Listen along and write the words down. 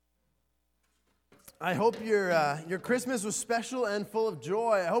I hope your Christmas was special and full of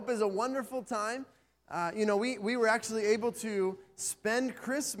joy. I hope it's a wonderful time. We were actually able to spend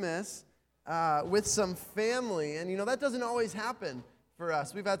Christmas with some family, and that doesn't always happen for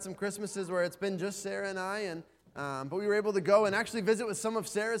us. We've had some Christmases where it's been just Sarah and I, but we were able to go and actually visit with some of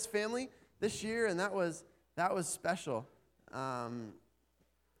Sarah's family this year, and that was special.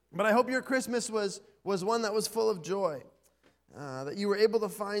 But I hope your Christmas was one that was full of joy. That you were able to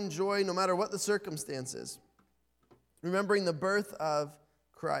find joy no matter what the circumstances, remembering the birth of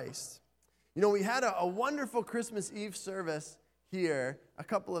Christ. We had a wonderful Christmas Eve service here a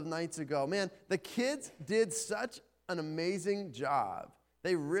couple of nights ago. Man, the kids did such an amazing job.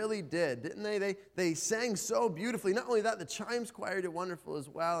 They really did, didn't they? They sang so beautifully. Not only that, the Chimes Choir did wonderful as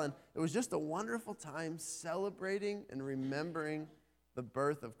well, and it was just a wonderful time celebrating and remembering the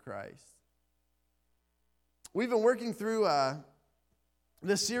birth of Christ. We've been working through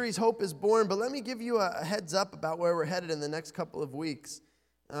the series Hope is Born, but let me give you a heads up about where we're headed in the next couple of weeks.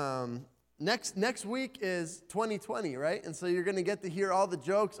 Next week is 2020, right? And so you're going to get to hear all the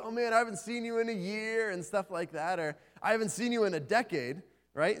jokes. Oh man, I haven't seen you in a year and stuff like that, or I haven't seen you in a decade,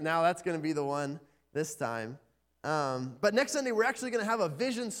 right? Now that's going to be the one this time. But next Sunday, we're actually going to have a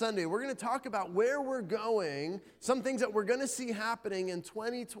Vision Sunday. We're going to talk about where we're going, some things that we're going to see happening in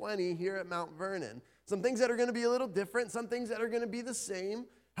 2020 here at Mount Vernon. Some things that are going to be a little different, some things that are going to be the same,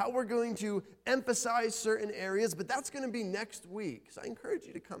 how we're going to emphasize certain areas, but that's going to be next week. So I encourage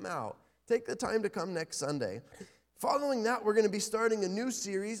you to come out. Take the time to come next Sunday. Following that, we're going to be starting a new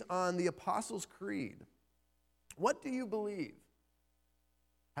series on the Apostles' Creed. What do you believe?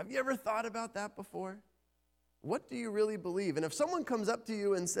 Have you ever thought about that before? What do you really believe? And if someone comes up to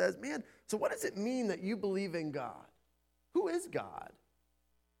you and says, man, so what does it mean that you believe in God? Who is God?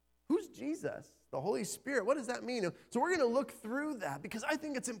 Who's Jesus? The Holy Spirit. What does that mean? So we're going to look through that because I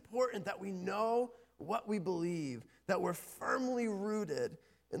think it's important that we know what we believe, that we're firmly rooted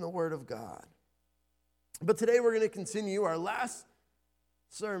in the Word of God. But today we're going to continue our last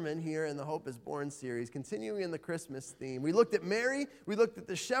sermon here in the Hope is Born series, continuing in the Christmas theme. We looked at Mary, we looked at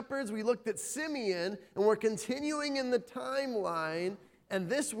the shepherds, we looked at Simeon, and we're continuing in the timeline. And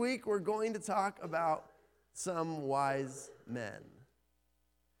this week we're going to talk about some wise men.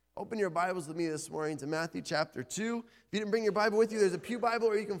 Open your Bibles with me this morning to Matthew chapter 2. If you didn't bring your Bible with you, there's a pew Bible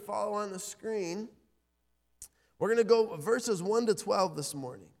or you can follow on the screen. We're going to go verses 1 to 12 this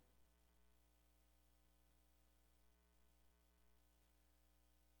morning.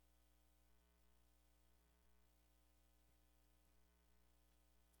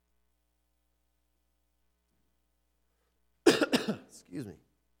 Excuse me.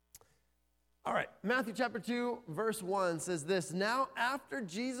 All right, Matthew chapter 2, verse 1 says this, Now after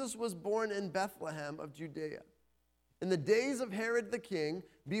Jesus was born in Bethlehem of Judea, in the days of Herod the king,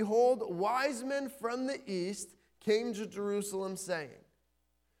 behold, wise men from the east came to Jerusalem, saying,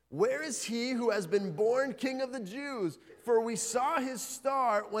 Where is he who has been born King of the Jews? For we saw his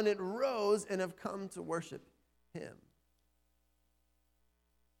star when it rose and have come to worship him.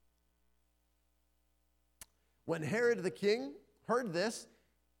 When Herod the king heard this,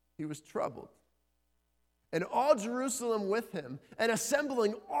 he was troubled, and all Jerusalem with him. And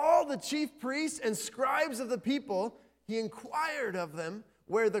assembling all the chief priests and scribes of the people, he inquired of them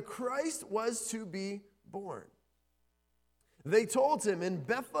where the Christ was to be born. They told him, In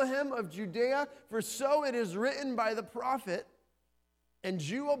Bethlehem of Judea, for so it is written by the prophet, And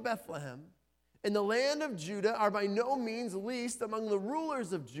you, O Bethlehem, in the land of Judah, are by no means least among the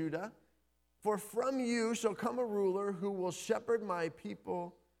rulers of Judah, for from you shall come a ruler who will shepherd my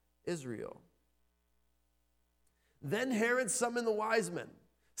people Israel. Then Herod summoned the wise men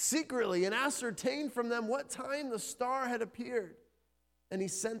secretly and ascertained from them what time the star had appeared. And he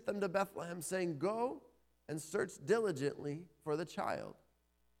sent them to Bethlehem, saying, Go and search diligently for the child.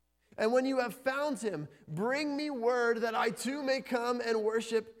 And when you have found him, bring me word that I too may come and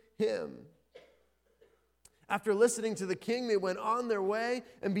worship him. After listening to the king, they went on their way,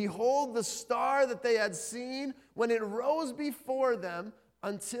 and behold, the star that they had seen, when it rose before them,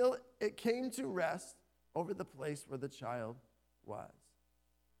 until it came to rest over the place where the child was.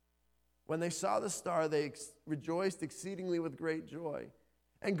 When they saw the star, they rejoiced exceedingly with great joy.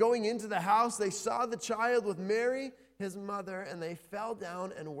 And going into the house, they saw the child with Mary, his mother, and they fell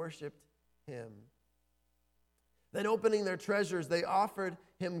down and worshiped him. Then opening their treasures, they offered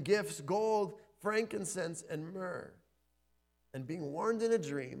him gifts, gold, frankincense, and myrrh. And being warned in a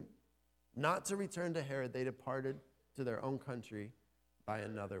dream not to return to Herod, they departed to their own country by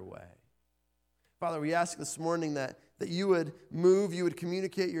another way. Father, we ask this morning that you would move, you would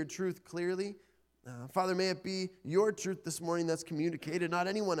communicate your truth clearly. Father, may it be your truth this morning that's communicated, not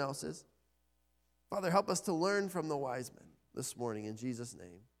anyone else's. Father, help us to learn from the wise men this morning in Jesus'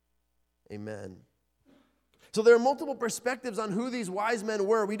 name. Amen. So there are multiple perspectives on who these wise men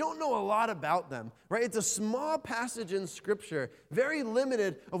were. We don't know a lot about them, right? It's a small passage in Scripture, very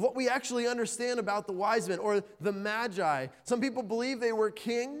limited of what we actually understand about the wise men or the Magi. Some people believe they were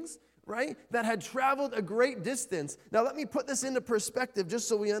kings, right, that had traveled a great distance. Now let me put this into perspective just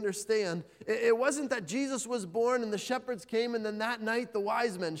so we understand. It wasn't that Jesus was born and the shepherds came and then that night the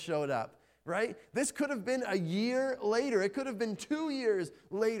wise men showed up. Right? This could have been a year later. It could have been 2 years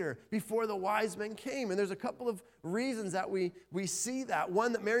later before the wise men came. And there's a couple of reasons that we see that.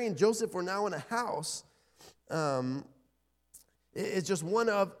 One, that Mary and Joseph were now in a house. It's just one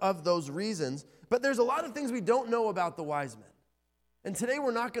of those reasons. But there's a lot of things we don't know about the wise men. And today we're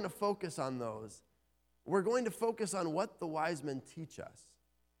not going to focus on those. We're going to focus on what the wise men teach us.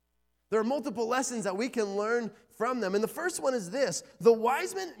 There are multiple lessons that we can learn from them. And the first one is this: the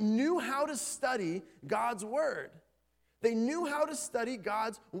wise men knew how to study God's word. They knew how to study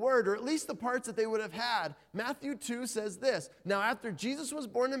God's word, or at least the parts that they would have had. Matthew 2 says this: Now after Jesus was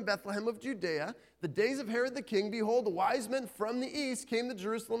born in Bethlehem of Judea, the days of Herod the king, behold, the wise men from the east came to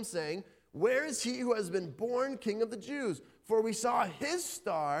Jerusalem, saying, Where is he who has been born King of the Jews? For we saw his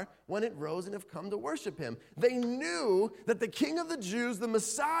star when it rose and have come to worship him. They knew that the King of the Jews, the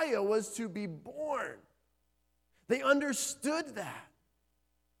Messiah, was to be born. They understood that.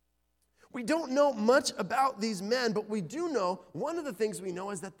 We don't know much about these men, but we do know, one of the things we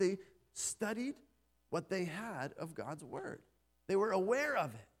know is that they studied what they had of God's word. They were aware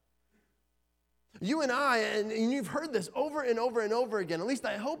of it. You and I, and you've heard this over and over and over again, at least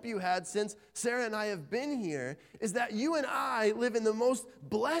I hope you had since Sarah and I have been here, is that you and I live in the most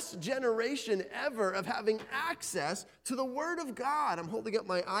blessed generation ever of having access to the Word of God. I'm holding up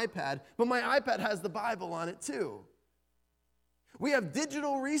my iPad, but my iPad has the Bible on it too. We have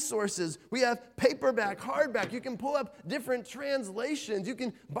digital resources. We have paperback, hardback. You can pull up different translations. You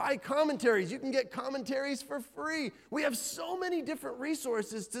can buy commentaries. You can get commentaries for free. We have so many different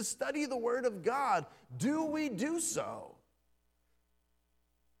resources to study the Word of God. Do we do so?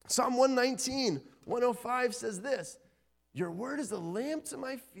 Psalm 119, 105 says this: Your word is a lamp to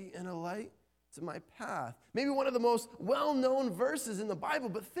my feet and a light to my path. Maybe one of the most well-known verses in the Bible,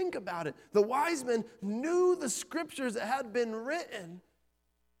 but think about it. The wise men knew the scriptures that had been written,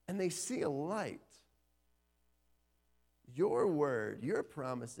 and they see a light. Your word, your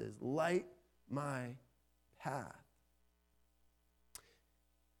promises, light my path.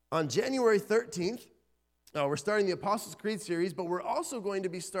 On January 13th, we're starting the Apostles' Creed series, but we're also going to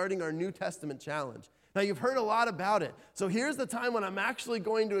be starting our New Testament challenge. Now, you've heard a lot about it. So here's the time when I'm actually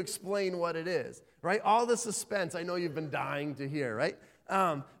going to explain what it is, right? All the suspense I know you've been dying to hear, right?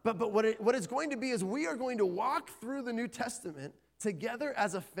 But what it's going to be is we are going to walk through the New Testament together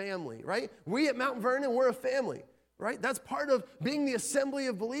as a family, right? We at Mount Vernon, we're a family, right? That's part of being the assembly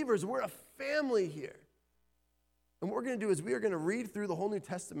of believers. We're a family here. And what we're going to do is we are going to read through the whole New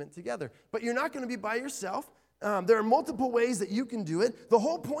Testament together. But you're not going to be by yourself. There are multiple ways that you can do it. The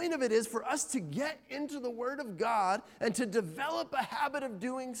whole point of it is for us to get into the Word of God and to develop a habit of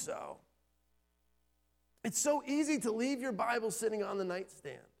doing so. It's so easy to leave your Bible sitting on the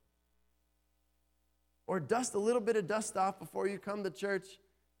nightstand or dust a little bit of dust off before you come to church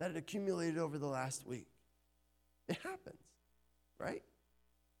that had accumulated over the last week. It happens, right?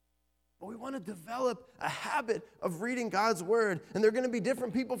 But we want to develop a habit of reading God's word. And there are going to be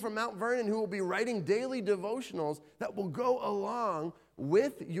different people from Mount Vernon who will be writing daily devotionals that will go along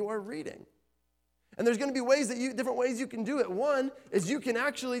with your reading. And there's going to be different ways you can do it. One is you can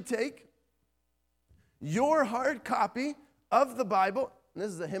actually take your hard copy of the Bible, and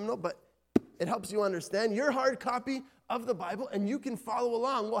this is a hymnal, but it helps you understand, your hard copy of the Bible, and you can follow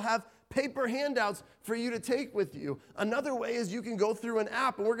along. We'll have paper handouts for you to take with you. Another way is you can go through an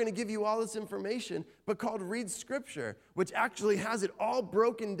app, and we're going to give you all this information, but called Read Scripture, which actually has it all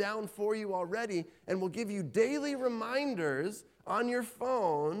broken down for you already, and will give you daily reminders on your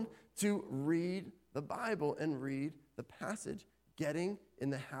phone to read the Bible and read the passage, getting in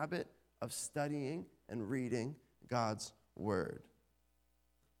the habit of studying and reading God's Word.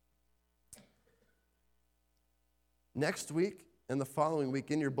 Next week and the following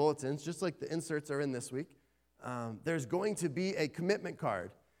week in your bulletins, just like the inserts are in this week, there's going to be a commitment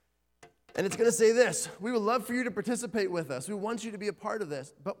card. And it's going to say this: we would love for you to participate with us. We want you to be a part of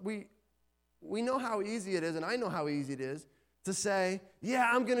this. But we know how easy it is, and I know how easy it is, to say, yeah,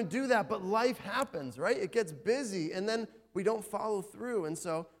 I'm going to do that, but life happens, right? It gets busy, and then we don't follow through. And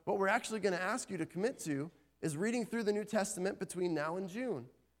so what we're actually going to ask you to commit to is reading through the New Testament between now and June.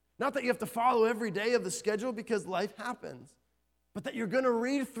 Not that you have to follow every day of the schedule, because life happens. but that you're going to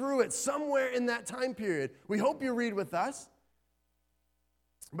read through it somewhere in that time period. We hope you read with us,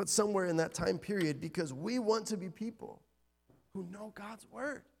 but somewhere in that time period, because we want to be people who know God's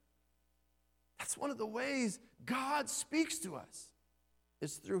word. That's one of the ways God speaks to us,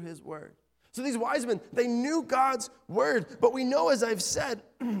 is through his word. So these wise men, they knew God's word, but we know, as I've said,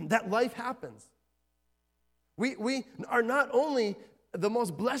 that life happens. We are not only the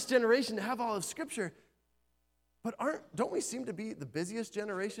most blessed generation to have all of Scripture, but don't we seem to be the busiest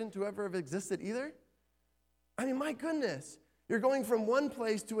generation to ever have existed either? I mean, my goodness, you're going from one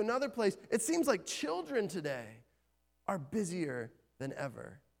place to another place. It seems like children today are busier than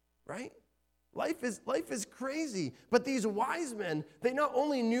ever, right? Life is crazy. But these wise men, they not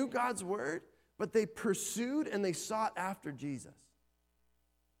only knew God's word, but they pursued and they sought after Jesus.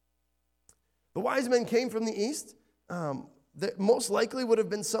 The wise men came from the east. That most likely would have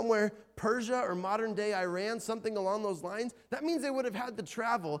been somewhere Persia or modern-day Iran, something along those lines. That means they would have had to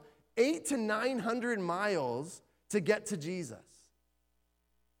travel 800 to 900 miles to get to Jesus.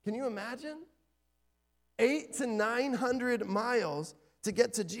 Can you imagine? 800 to 900 miles to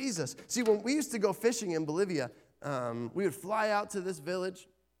get to Jesus. See, when we used to go fishing in Bolivia, we would fly out to this village,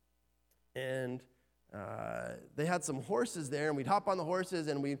 and they had some horses there, and we'd hop on the horses,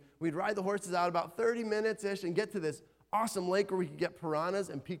 and we'd ride the horses out about 30 minutes-ish and get to this awesome lake where we could get piranhas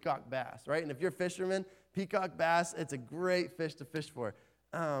and peacock bass, right? And if you're a fisherman, peacock bass, it's a great fish to fish for.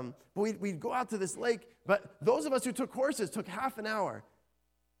 But we'd go out to this lake, but those of us who took horses took half an hour.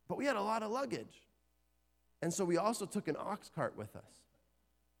 But we had a lot of luggage. And so we also took an ox cart with us.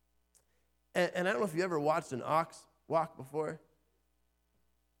 And I don't know if you ever watched an ox walk before.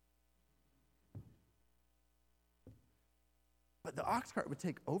 But the ox cart would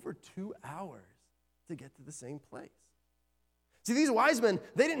take over 2 hours to get to the same place. See, these wise men,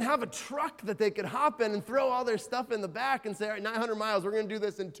 they didn't have a truck that they could hop in and throw all their stuff in the back and say, all right, 900 miles, we're going to do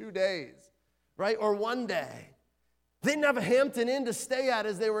this in 2 days, right? Or one day. They didn't have a Hampton Inn to stay at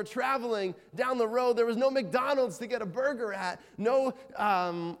as they were traveling down the road. There was no McDonald's to get a burger at, no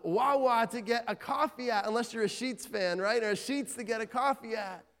Wawa to get a coffee at, unless you're a Sheetz fan, right? Or a Sheetz to get a coffee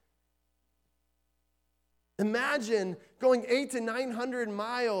at. Imagine going 800 to 900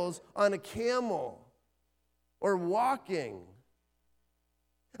 miles on a camel or walking.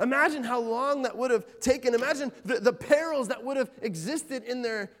 Imagine how long that would have taken. Imagine the perils that would have existed in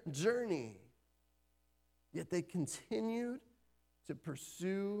their journey. Yet they continued to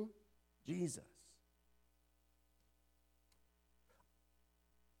pursue Jesus.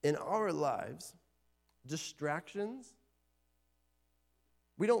 In our lives, distractions,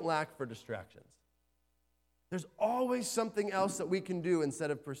 we don't lack for distractions. There's always something else that we can do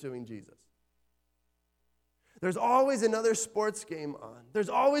instead of pursuing Jesus. There's always another sports game on. There's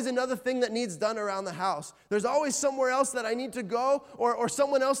always another thing that needs done around the house. There's always somewhere else that I need to go or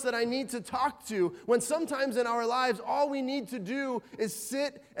someone else that I need to talk to, when sometimes in our lives all we need to do is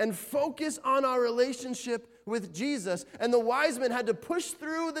sit and focus on our relationship with Jesus. And the wise men had to push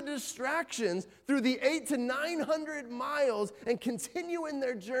through the distractions through the 800 to 900 miles and continue in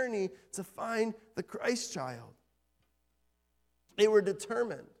their journey to find the Christ child. They were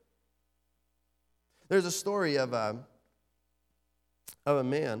determined. There's a story of a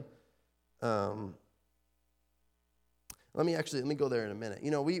man. Let me go there in a minute.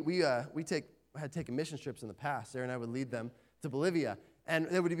 You know, we had taken mission trips in the past. Sarah and I would lead them to Bolivia, and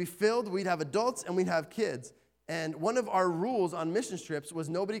they would be filled. We'd have adults and we'd have kids. And one of our rules on mission trips was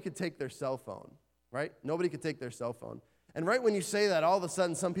nobody could take their cell phone. Right? Nobody could take their cell phone. And right when you say that, all of a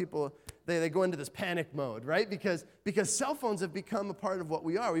sudden some people, they go into this panic mode, right? Because cell phones have become a part of what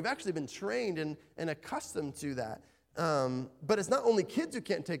we are. We've actually been trained and accustomed to that. But it's not only kids who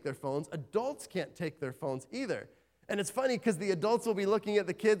can't take their phones, adults can't take their phones either. And it's funny because the adults will be looking at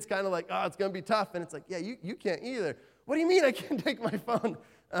the kids kind of like, oh, it's going to be tough. And it's like, yeah, you can't either. What do you mean I can't take my phone?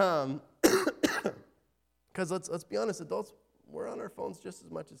 Because let's be honest, adults, we're on our phones just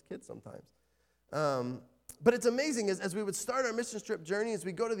as much as kids sometimes. But it's amazing, as we would start our mission trip journey, as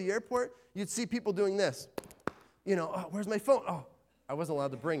we go to the airport, you'd see people doing this. You know, oh, where's my phone? Oh, I wasn't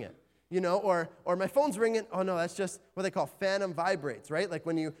allowed to bring it. You know, or my phone's ringing. Oh, no, that's just what they call phantom vibrates, right? Like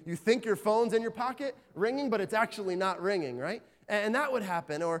when you think your phone's in your pocket ringing, but it's actually not ringing, right? And that would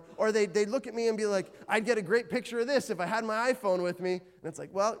happen. Or they'd look at me and be like, I'd get a great picture of this if I had my iPhone with me. And it's like,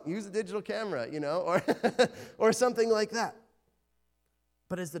 well, use a digital camera, you know, or something like that.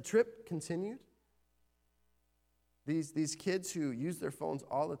 But as the trip continued, these kids who use their phones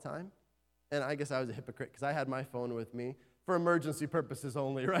all the time, and I guess I was a hypocrite because I had my phone with me for emergency purposes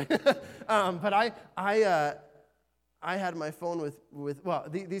only, right? But I had my phone with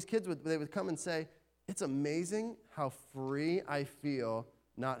these kids they would come and say, it's amazing how free I feel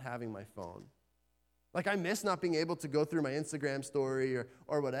not having my phone. Like, I miss not being able to go through my Instagram story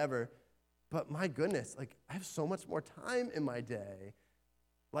or whatever. But my goodness, like, I have so much more time in my day.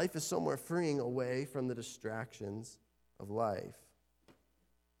 Life is so more freeing away from the distractions of life.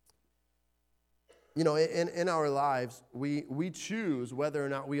 You know, in our lives, we choose whether or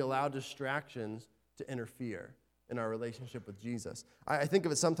not we allow distractions to interfere in our relationship with Jesus. I think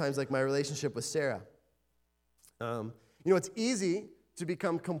of it sometimes like my relationship with Sarah. You know, it's easy to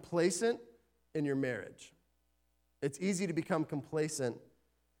become complacent in your marriage. It's easy to become complacent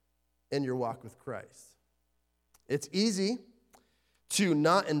in your walk with Christ. It's easy to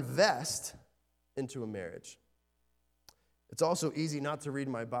not invest into a marriage. It's also easy not to read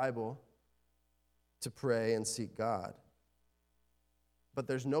my Bible, to pray and seek God. But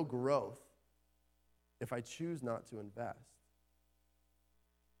there's no growth if I choose not to invest.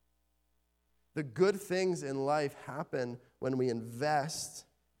 The good things in life happen when we invest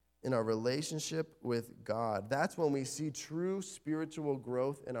in our relationship with God. That's when we see true spiritual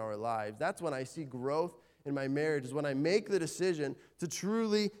growth in our lives. That's when I see growth in my marriage, is when I make the decision to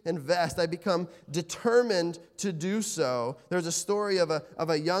truly invest. I become determined to do so. There's a story of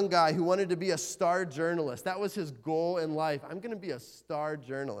a young guy who wanted to be a star journalist. That was his goal in life. I'm going to be a star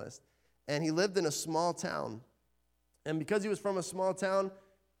journalist. And he lived in a small town. And because he was from a small town,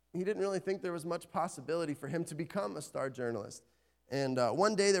 he didn't really think there was much possibility for him to become a star journalist. And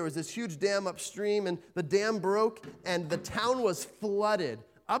one day there was this huge dam upstream, and the dam broke, and the town was flooded.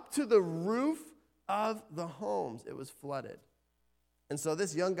 Up to the roof of the homes, it was flooded. And so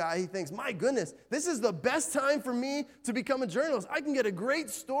this young guy, he thinks, my goodness, this is the best time for me to become a journalist. I can get a great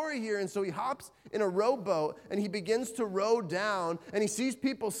story here. And so he hops in a rowboat, and he begins to row down, and he sees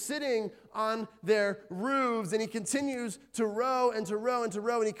people sitting on their roofs, and he continues to row and to row and to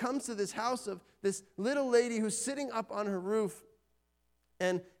row, and he comes to this house of this little lady who's sitting up on her roof,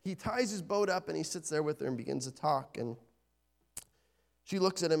 and he ties his boat up, and he sits there with her and begins to talk, and she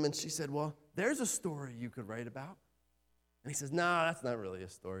looks at him, and she said, well, there's a story you could write about. And he says, no, that's not really a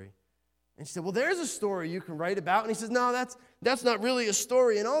story. And she said, well, there's a story you can write about. And he says, no, that's not really a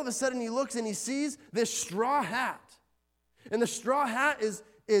story. And all of a sudden he looks and he sees this straw hat. And the straw hat is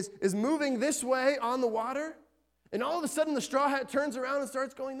moving this way on the water. And all of a sudden the straw hat turns around and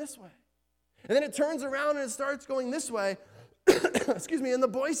starts going this way. And then it turns around and it starts going this way. Excuse me. And the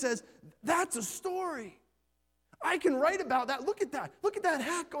boy says, that's a story. I can write about that. Look at that. Look at that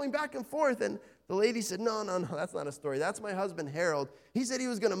hat going back and forth. And the lady said, no, that's not a story. That's my husband, Harold. He said he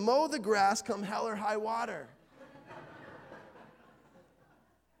was going to mow the grass come hell or high water.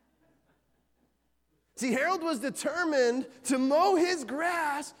 See, Harold was determined to mow his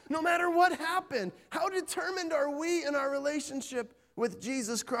grass no matter what happened. How determined are we in our relationship with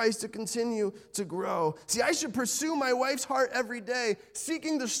Jesus Christ to continue to grow? See, I should pursue my wife's heart every day,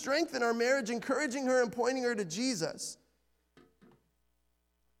 seeking to strengthen our marriage, encouraging her and pointing her to Jesus.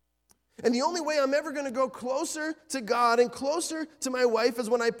 And the only way I'm ever going to go closer to God and closer to my wife is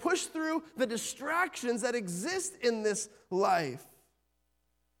when I push through the distractions that exist in this life.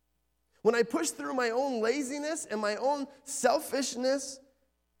 When I push through my own laziness and my own selfishness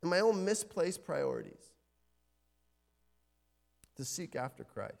and my own misplaced priorities to seek after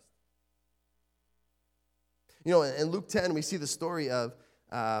Christ. You know, in Luke 10, we see the story of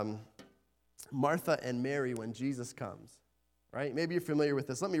Martha and Mary when Jesus comes. Right? Maybe you're familiar with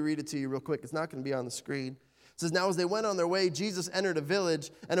this. Let me read it to you real quick. It's not going to be on the screen. It says, now as they went on their way, Jesus entered a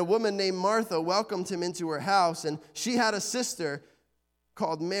village, and a woman named Martha welcomed him into her house. And she had a sister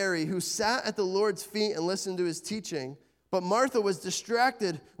called Mary who sat at the Lord's feet and listened to his teaching. But Martha was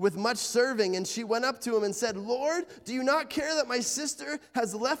distracted with much serving, and she went up to him and said, Lord, do you not care that my sister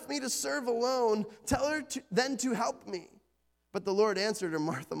has left me to serve alone? Tell her then to help me. But the Lord answered her,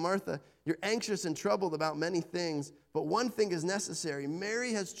 Martha, Martha, you're anxious and troubled about many things, but one thing is necessary.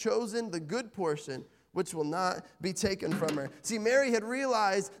 Mary has chosen the good portion, which will not be taken from her. See, Mary had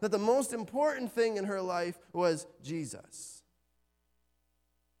realized that the most important thing in her life was Jesus.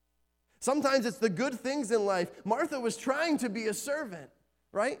 Sometimes it's the good things in life. Martha was trying to be a servant,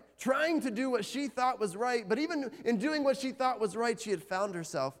 right? Trying to do what she thought was right, but even in doing what she thought was right, she had found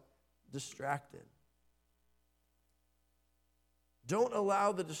herself distracted. Don't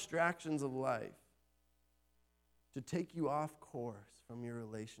allow the distractions of life to take you off course from your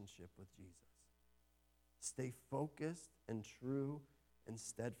relationship with Jesus. Stay focused and true and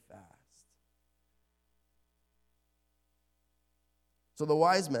steadfast. So the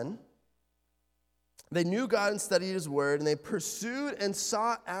wise men, they knew God and studied his word, and they pursued and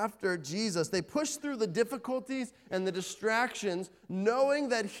sought after Jesus. They pushed through the difficulties and the distractions, knowing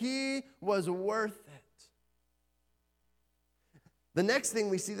that he was worth it. The next thing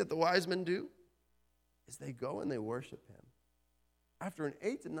we see that the wise men do is they go and they worship him. After an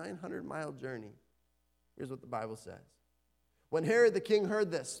 800 to 900 mile journey, here's what the Bible says. When Herod the king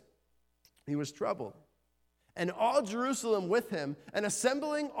heard this, he was troubled, and all Jerusalem with him, and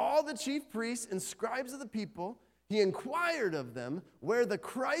assembling all the chief priests and scribes of the people, he inquired of them where the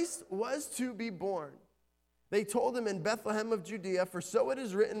Christ was to be born. They told him, in Bethlehem of Judea, for so it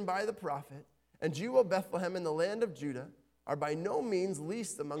is written by the prophet, and you, O Bethlehem, in the land of Judah, are by no means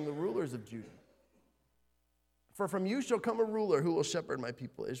least among the rulers of Judah. For from you shall come a ruler who will shepherd my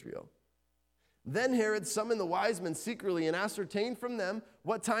people Israel. Then Herod summoned the wise men secretly and ascertained from them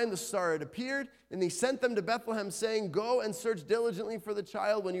what time the star had appeared. And he sent them to Bethlehem, saying, go and search diligently for the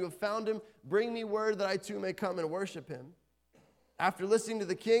child. When you have found him, bring me word that I too may come and worship him. After listening to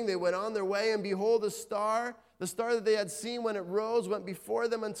the king, they went on their way, and behold, the star that they had seen when it rose, went before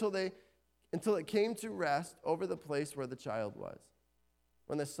them until it came to rest over the place where the child was.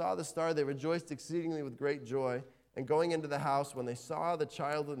 When they saw the star, they rejoiced exceedingly with great joy. And going into the house, when they saw the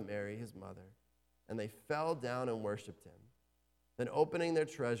child with Mary, his mother, and they fell down and worshipped him. Then opening their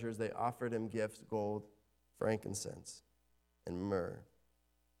treasures, they offered him gifts, gold, frankincense, and myrrh.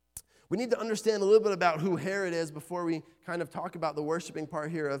 We need to understand a little bit about who Herod is before we kind of talk about the worshiping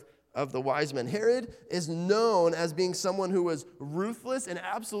part here of the wise men. Herod is known as being someone who was ruthless and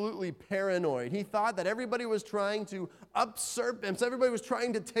absolutely paranoid. He thought that everybody was trying to usurp him, so everybody was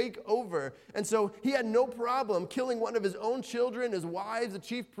trying to take over. And so he had no problem killing one of his own children, his wives, the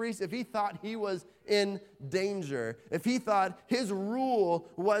chief priests, if he thought he was in danger, if he thought his rule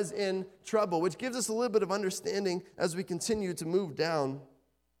was in trouble, which gives us a little bit of understanding as we continue to move down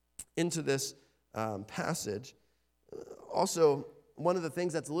into this passage. Also, one of the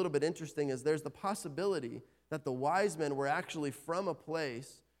things that's a little bit interesting is there's the possibility that the wise men were actually from a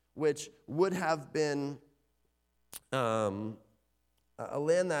place which would have been a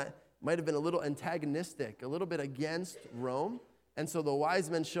land that might have been a little antagonistic, a little bit against Rome. And so the wise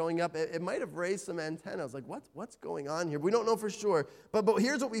men showing up, it might have raised some antennas, like what's going on here? We don't know for sure. But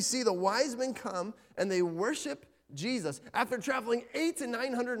here's what we see. The wise men come and they worship Jesus. After traveling 800 to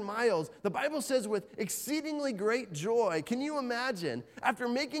 900 miles, the Bible says with exceedingly great joy. Can you imagine, after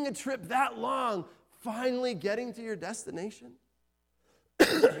making a trip that long, finally getting to your destination?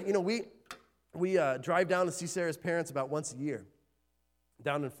 We drive down to see Sarah's parents about once a year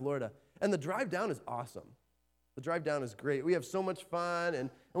down in Florida. And the drive down is awesome. The drive down is great. We have so much fun, and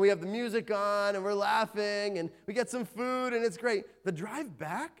we have the music on, and we're laughing, and we get some food, and it's great. The drive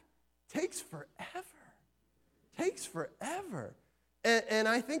back takes forever. And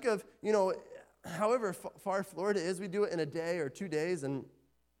I think of, however far Florida is, we do it in a day or 2 days. And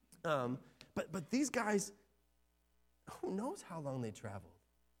but these guys, who knows how long they traveled?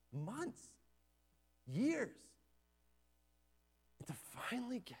 Months, years, to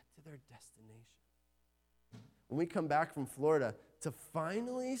finally get to their destination. When we come back from Florida, to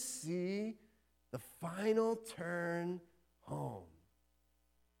finally see the final turn home.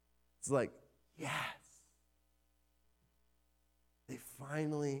 It's like, yes. They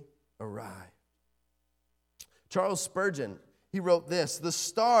finally arrived. Charles Spurgeon, he wrote this: the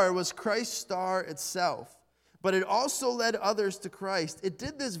star was Christ's star itself, but it also led others to Christ. It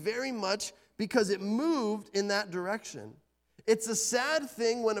did this very much because it moved in that direction. It's a sad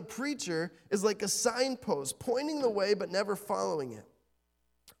thing when a preacher is like a signpost, pointing the way but never following it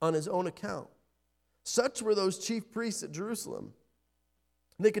on his own account. Such were those chief priests at Jerusalem.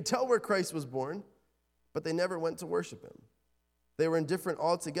 They could tell where Christ was born, but they never went to worship him. They were indifferent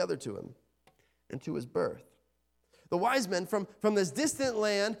altogether to him and to his birth. The wise men from this distant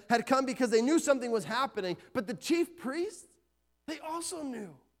land had come because they knew something was happening, but the chief priests, they also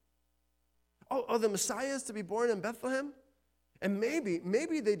knew. Oh, the Messiah is to be born in Bethlehem? And maybe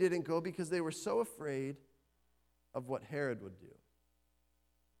they didn't go because they were so afraid of what Herod would do.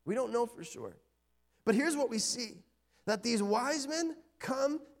 We don't know for sure. But here's what we see, that these wise men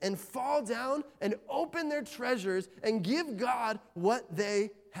come and fall down and open their treasures and give God what they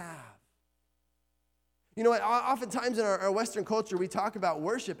have. Oftentimes in our Western culture, we talk about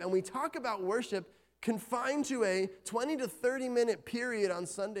worship, and we talk about worship confined to a 20 to 30 minute period on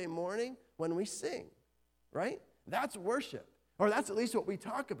Sunday morning when we sing, right? That's worship, or that's at least what we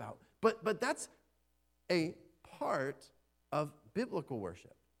talk about. But that's a part of biblical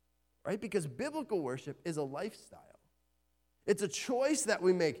worship, right? Because biblical worship is a lifestyle. It's a choice that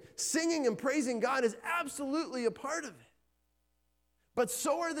we make. Singing and praising God is absolutely a part of it. But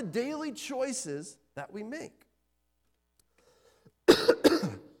so are the daily choices that we make.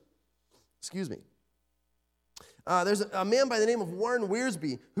 Excuse me. There's a man by the name of Warren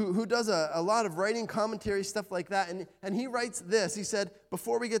Wiersbe who does a lot of writing, commentary, stuff like that. And he writes this. He said,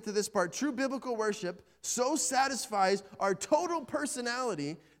 before we get to this part, true biblical worship so satisfies our total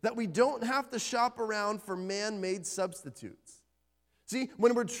personality that we don't have to shop around for man-made substitutes. See,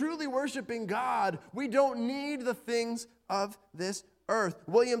 when we're truly worshiping God, we don't need the things of this earth.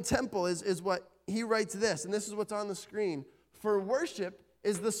 William Temple is what he writes this, and this is what's on the screen. For worship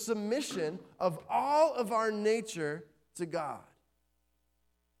is the submission of all of our nature to God.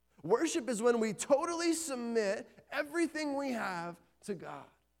 Worship is when we totally submit everything we have to God.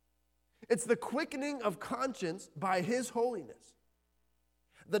 It's the quickening of conscience by His holiness,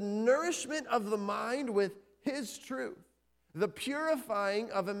 the nourishment of the mind with His truth, the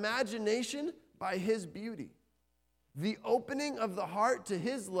purifying of imagination by His beauty, the opening of the heart to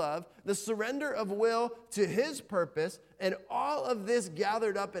His love, the surrender of will to His purpose, and all of this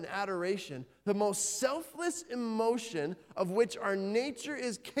gathered up in adoration, the most selfless emotion of which our nature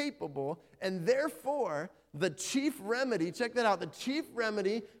is capable, and therefore the chief remedy, check that out, the chief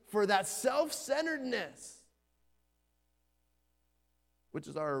remedy for that self-centeredness, which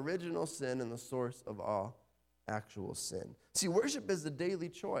is our original sin and the source of all actual sin. See, worship is a daily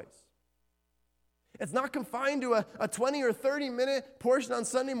choice. It's not confined to a 20 or 30-minute portion on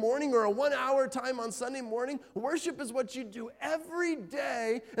Sunday morning or a 1-hour time on Sunday morning. Worship is what you do every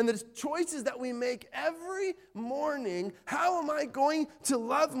day, and the choices that we make every morning. How am I going to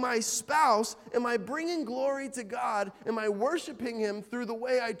love my spouse? Am I bringing glory to God? Am I worshiping Him through the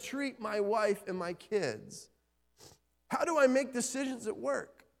way I treat my wife and my kids? How do I make decisions at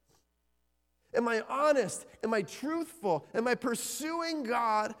work? Am I honest? Am I truthful? Am I pursuing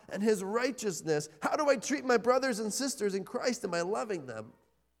God and His righteousness? How do I treat my brothers and sisters in Christ? Am I loving them?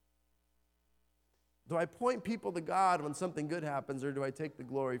 Do I point people to God when something good happens, or do I take the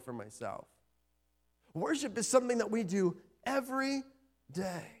glory for myself? Worship is something that we do every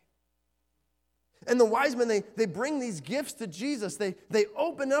day. And the wise men, they bring these gifts to Jesus. They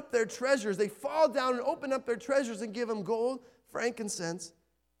open up their treasures. They fall down and open up their treasures and give Him gold, frankincense,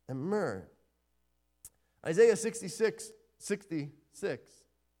 and myrrh. Isaiah 66 says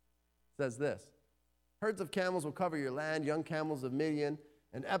this: herds of camels will cover your land, young camels of Midian,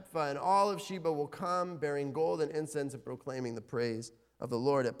 and Ephah, and all of Sheba will come, bearing gold and incense and proclaiming the praise of the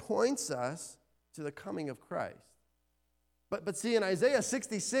Lord. It points us to the coming of Christ. But see, in Isaiah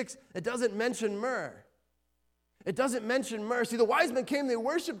 66, it doesn't mention myrrh. It doesn't mention myrrh. See, the wise men came, they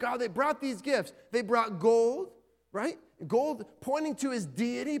worshiped God, they brought these gifts. They brought gold, right? Gold pointing to His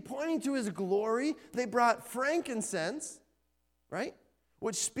deity, pointing to His glory. They brought frankincense, right?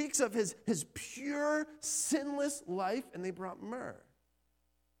 Which speaks of his pure, sinless life. And they brought myrrh.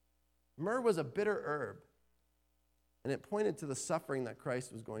 Myrrh was a bitter herb. And it pointed to the suffering that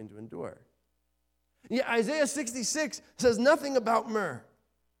Christ was going to endure. Yeah, Isaiah 66 says nothing about myrrh.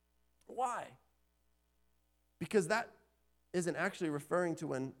 Why? Because that isn't actually referring to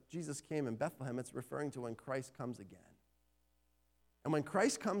when Jesus came in Bethlehem. It's referring to when Christ comes again. And when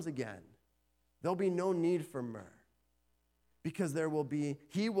Christ comes again, there'll be no need for myrrh, because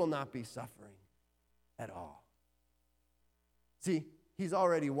He will not be suffering at all. See, He's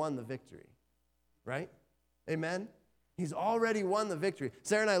already won the victory, right? Amen? He's already won the victory.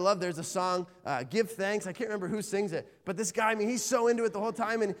 Sarah and I love, there's a song, Give Thanks. I can't remember who sings it, but this guy, he's so into it the whole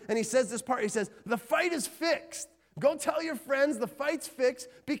time, and he says this part, he says, the fight is fixed. Go tell your friends the fight's fixed,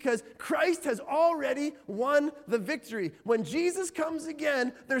 because Christ has already won the victory. When Jesus comes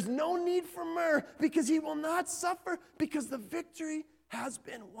again, there's no need for myrrh, because He will not suffer, because the victory has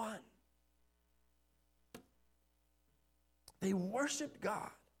been won. They worshiped God.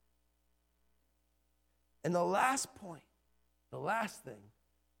 And the last point, the last thing,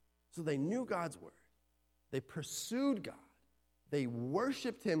 so they knew God's word. They pursued God. They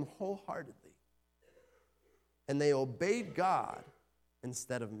worshiped Him wholeheartedly. And they obeyed God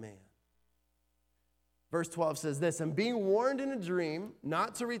instead of man. Verse 12 says this: and being warned in a dream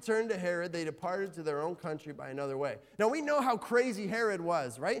not to return to Herod, they departed to their own country by another way. Now we know how crazy Herod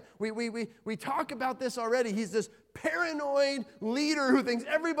was, right? We talk about this already. He's this paranoid leader who thinks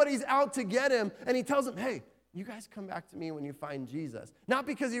everybody's out to get him. And he tells them, hey, you guys come back to me when you find Jesus. Not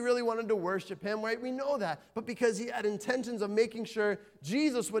because he really wanted to worship Him, right? We know that. But because he had intentions of making sure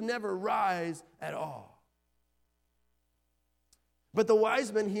Jesus would never rise at all. But the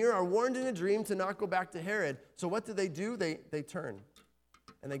wise men here are warned in a dream to not go back to Herod. So what do? They turn,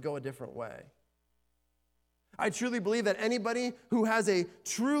 and they go a different way. I truly believe that anybody who has a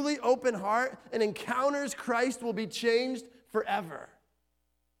truly open heart and encounters Christ will be changed forever.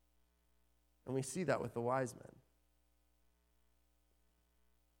 And we see that with the wise men.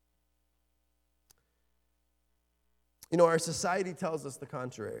 You know, our society tells us the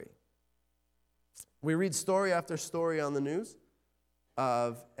contrary. We read story after story on the news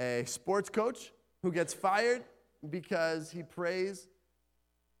of a sports coach who gets fired because he prays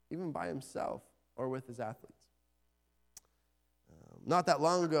even by himself or with his athletes. Not that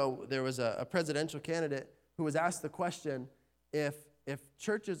long ago, there was a presidential candidate who was asked the question, if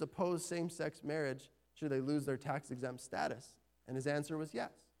churches oppose same-sex marriage, should they lose their tax-exempt status? And his answer was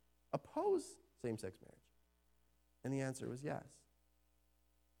yes. Oppose same-sex marriage. And the answer was yes.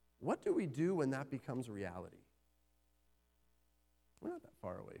 What do we do when that becomes reality? We're not that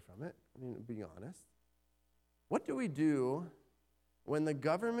far away from it, I mean, to be honest. What do we do when the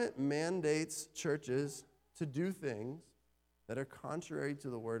government mandates churches to do things that are contrary to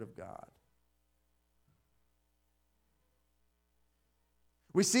the Word of God?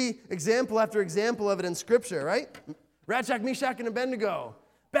 We see example after example of it in Scripture, right? Shadrach, Meshach, and Abednego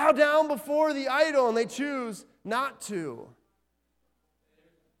bow down before the idol, and they choose not to.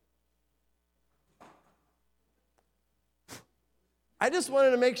 I just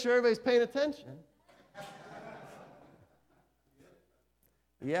wanted to make sure everybody's paying attention.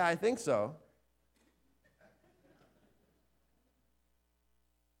 Yeah, I think so.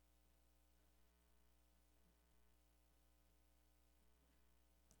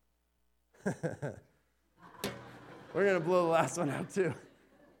 We're going to blow the last one out too.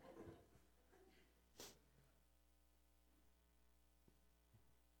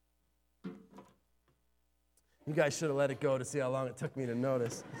 You guys should have let it go to see how long it took me to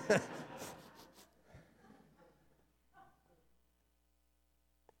notice.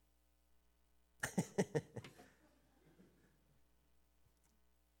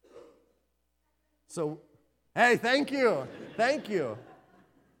 So, hey, thank you. Thank you.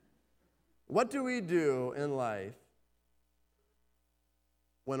 What do we do in life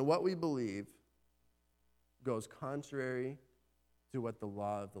when what we believe goes contrary to what the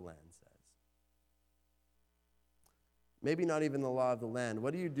law of the land says? Maybe not even the law of the land.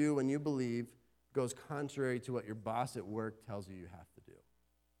 What do you do when you believe goes contrary to what your boss at work tells you have to do?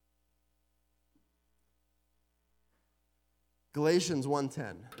 Galatians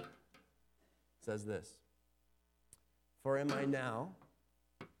 1:10 says this, "For am I now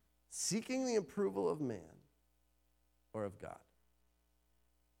seeking the approval of man or of God?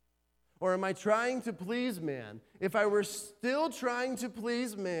 Or am I trying to please man? If I were still trying to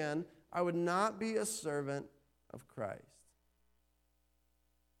please man, I would not be a servant of Christ."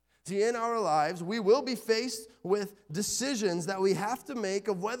 See, in our lives, we will be faced with decisions that we have to make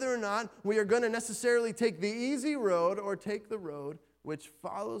of whether or not we are going to necessarily take the easy road or take the road which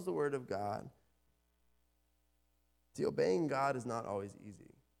follows the Word of God. See, obeying God is not always easy.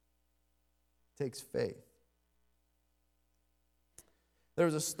 It takes faith. There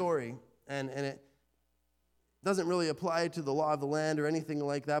was a story, and it doesn't really apply to the law of the land or anything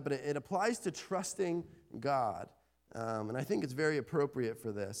like that, but it applies to trusting God. And I think it's very appropriate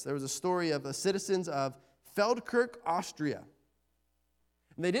for this. There was a story of the citizens of Feldkirch, Austria.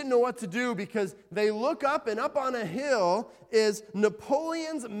 And they didn't know what to do because they look up, and up on a hill is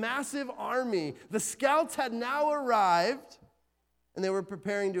Napoleon's massive army. The scouts had now arrived, and they were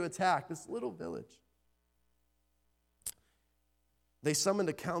preparing to attack this little village. They summoned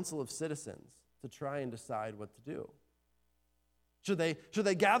a council of citizens to try and decide what to do. Should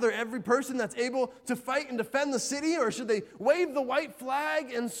they gather every person that's able to fight and defend the city, or should they wave the white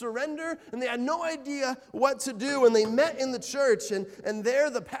flag and surrender? And they had no idea what to do. And they met in the church, and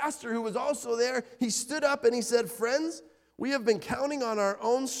there the pastor, who was also there, he stood up and he said, "Friends, we have been counting on our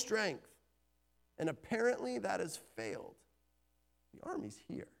own strength, and apparently that has failed. The army's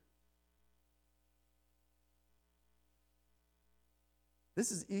here.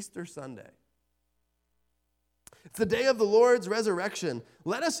 This is Easter Sunday. It's the day of the Lord's resurrection.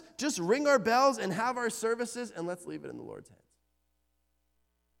 Let us just ring our bells and have our services, and let's leave it in the Lord's hands."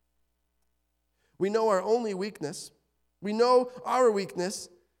 We know our only weakness. We know our weakness,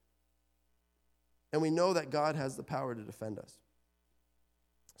 and we know that God has the power to defend us.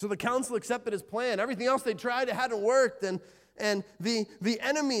 So the council accepted his plan. Everything else they tried, it hadn't worked, and the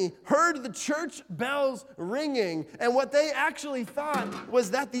enemy heard the church bells ringing, and what they actually thought was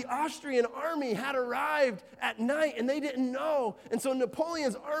that the Austrian army had arrived at night, and they didn't know. And so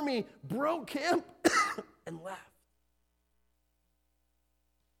Napoleon's army broke camp and left.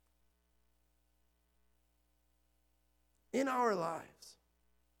 In our lives,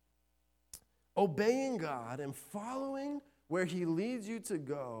 obeying God and following where he leads you to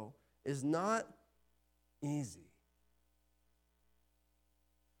go is not easy.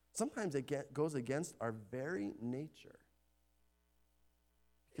 Sometimes it goes against our very nature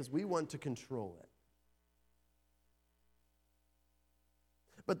because we want to control it.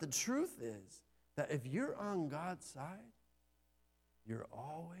 But the truth is that if you're on God's side, you're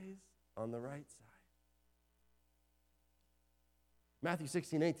always on the right side. Matthew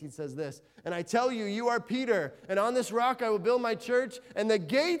 16:18 says this, "And I tell you, you are Peter, and on this rock I will build my church, and the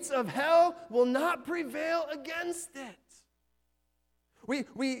gates of hell will not prevail against it."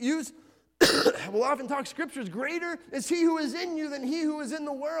 We'll often talk scriptures. Greater is he who is in you than he who is in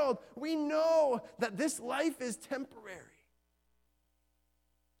the world. We know that this life is temporary.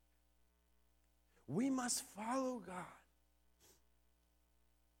 We must follow God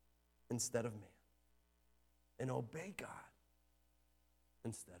instead of man, and obey God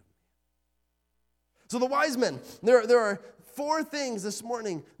instead of man. So the wise men, there are 4 things this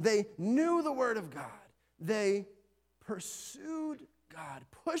morning. They knew the word of God. They pursued God,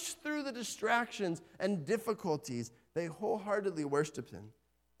 pushed through the distractions and difficulties. They wholeheartedly worshiped him,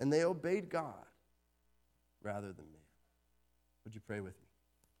 and they obeyed God rather than man. Would you pray with me?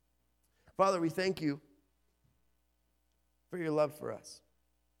 Father, we thank you for your love for us.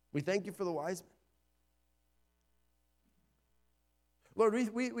 We thank you for the wise men. Lord,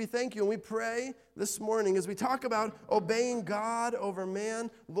 we thank you, and we pray this morning as we talk about obeying God over man.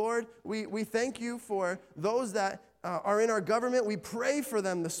 Lord, we thank you for those that are in our government. We pray for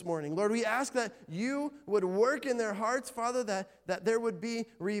them this morning. Lord, we ask that you would work in their hearts, Father, that there would be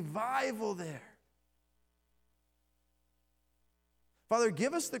revival there. Father,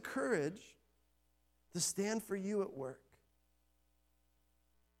 give us the courage to stand for you at work,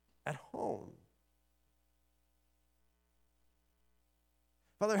 at home.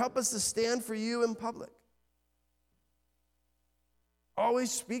 Father, help us to stand for you in public, always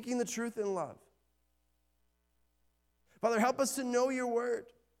speaking the truth in love. Father, help us to know your word.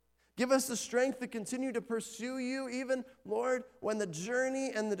 Give us the strength to continue to pursue you, even, Lord, when the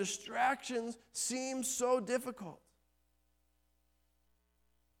journey and the distractions seem so difficult.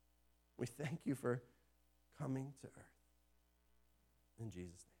 We thank you for coming to earth. In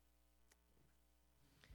Jesus' name.